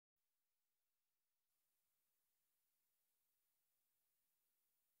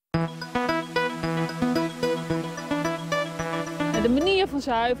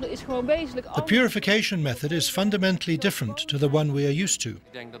van zuiveren is gewoon wezenlijk anders. The purification method is fundamentally different to the one we are used to.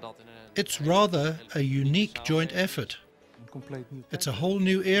 It's rather a unique joint effort. It's a whole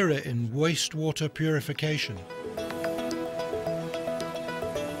new era in wastewater purification.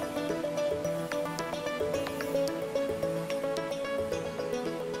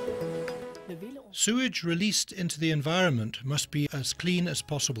 Sewage released into the environment must be as clean as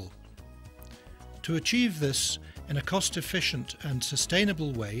possible. To achieve this in a cost-efficient and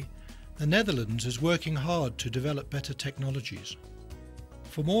sustainable way, the Netherlands is working hard to develop better technologies.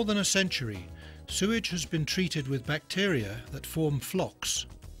 For more than a century, sewage has been treated with bacteria that form flocks.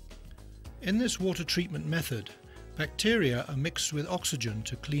 In this water treatment method, bacteria are mixed with oxygen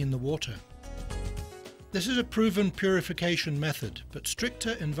to clean the water. This is a proven purification method, but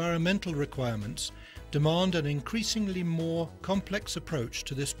stricter environmental requirements demand an increasingly more complex approach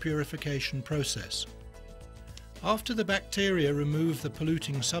to this purification process. After the bacteria remove the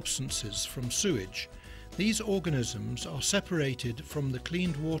polluting substances from sewage, these organisms are separated from the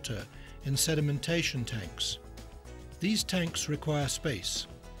cleaned water in sedimentation tanks. These tanks require space.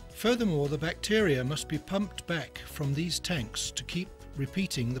 Furthermore, the bacteria must be pumped back from these tanks to keep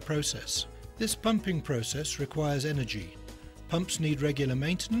repeating the process. This pumping process requires energy. Pumps need regular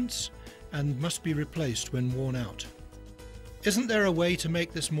maintenance and must be replaced when worn out. Isn't there a way to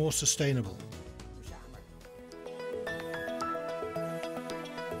make this more sustainable?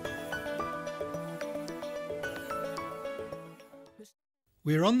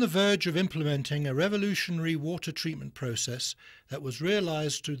 We are on the verge of implementing a revolutionary water treatment process that was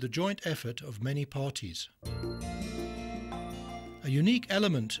realized through the joint effort of many parties. A unique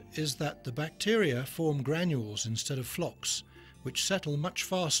element is that the bacteria form granules instead of flocks, which settle much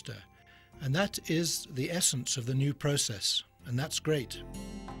faster, and that is the essence of the new process, and that's great.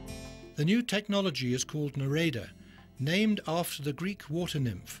 The new technology is called Nereda, named after the Greek water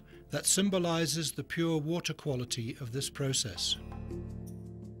nymph that symbolizes the pure water quality of this process.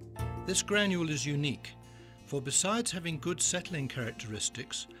 This granule is unique, for besides having good settling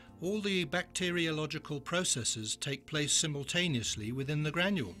characteristics, all the bacteriological processes take place simultaneously within the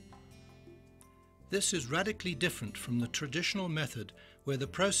granule. This is radically different from the traditional method where the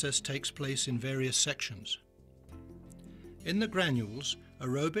process takes place in various sections. In the granules,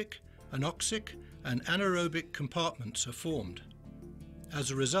 aerobic, anoxic and anaerobic compartments are formed.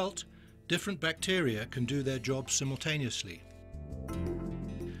 As a result, different bacteria can do their job simultaneously.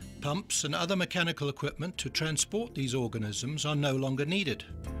 Pumps and other mechanical equipment to transport these organisms are no longer needed.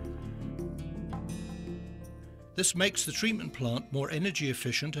 This makes the treatment plant more energy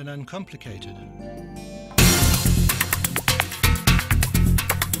efficient and uncomplicated.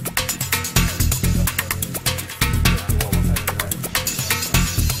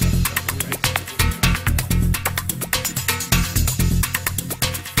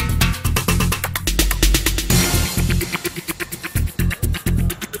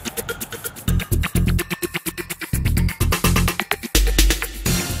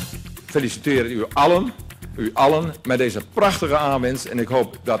 Feliciteer u allen met deze prachtige aanwinst en ik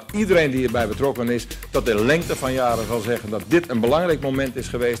hoop dat iedereen die hierbij betrokken is tot de lengte van jaren zal zeggen dat dit een belangrijk moment is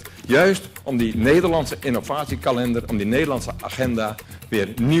geweest, juist om die Nederlandse innovatiekalender, om die Nederlandse agenda weer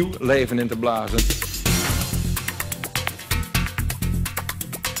nieuw leven in te blazen.